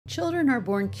Children are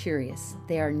born curious.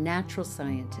 They are natural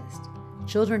scientists.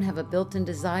 Children have a built-in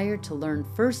desire to learn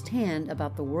firsthand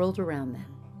about the world around them.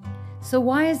 So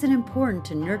why is it important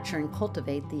to nurture and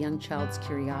cultivate the young child's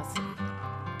curiosity?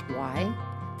 Why?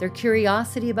 Their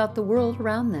curiosity about the world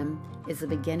around them is the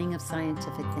beginning of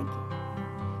scientific thinking.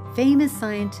 Famous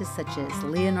scientists such as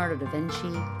Leonardo da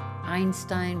Vinci,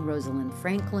 Einstein, Rosalind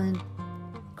Franklin,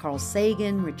 Carl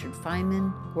Sagan, Richard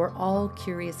Feynman were all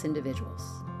curious individuals.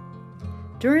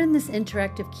 During this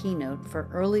interactive keynote for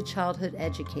early childhood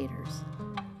educators,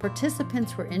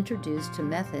 participants were introduced to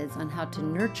methods on how to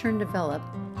nurture and develop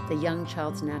the young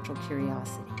child's natural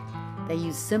curiosity. They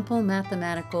used simple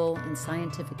mathematical and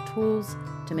scientific tools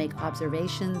to make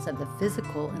observations of the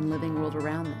physical and living world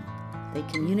around them. They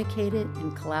communicated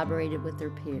and collaborated with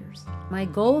their peers. My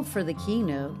goal for the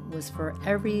keynote was for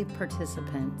every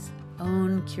participant's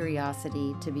own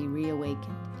curiosity to be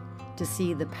reawakened, to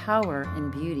see the power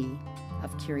and beauty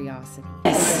of curiosity.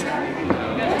 Yes.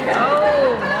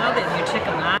 Oh, now that you took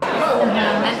them out.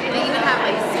 And they even have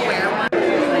like square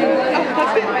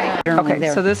ones.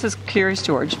 Okay, so this is Curious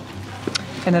George,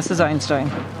 and this is Einstein,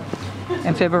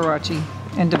 and Fibonacci,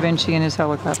 and Da Vinci in his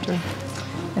helicopter,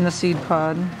 and the seed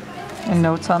pod, and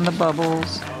notes on the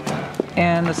bubbles,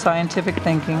 and the scientific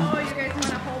thinking.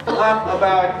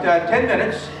 About 10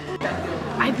 minutes.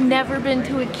 I've never been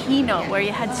to a keynote where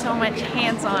you had so much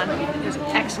hands-on. It was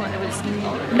excellent. It was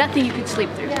nothing you could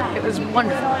sleep through. It was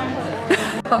wonderful.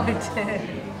 Oh, it did.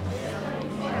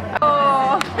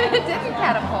 Oh, it didn't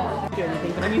catapult. Do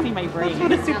anything, but I'm using my brain. That's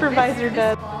what a supervisor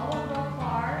does.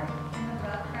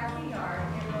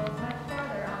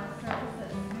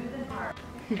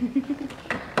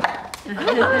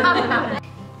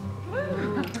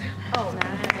 Oh,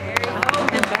 nice.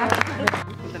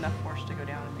 With enough force to go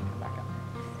down and then come back up.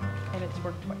 And it's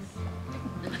worked twice.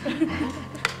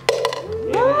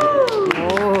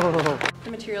 The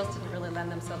materials didn't really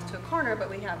lend themselves to a corner, but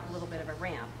we have a little bit of a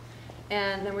ramp.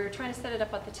 And then we were trying to set it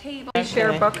up at the table. We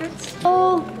share buckets.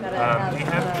 Oh! We have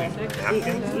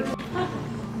napkins.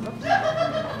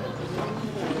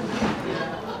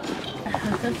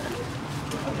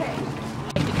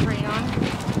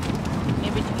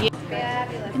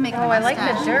 Oh, I like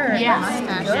the dirt.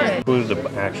 Yeah. Who's the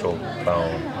actual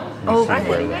bone? Oh, I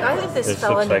think this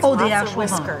fell into the actual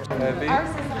whiskers. Very nice.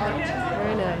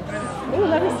 Oh,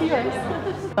 let me see yours.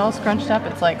 It's all scrunched up.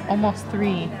 It's like almost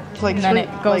 3. Like, and then it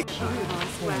goes.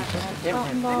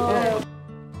 Like,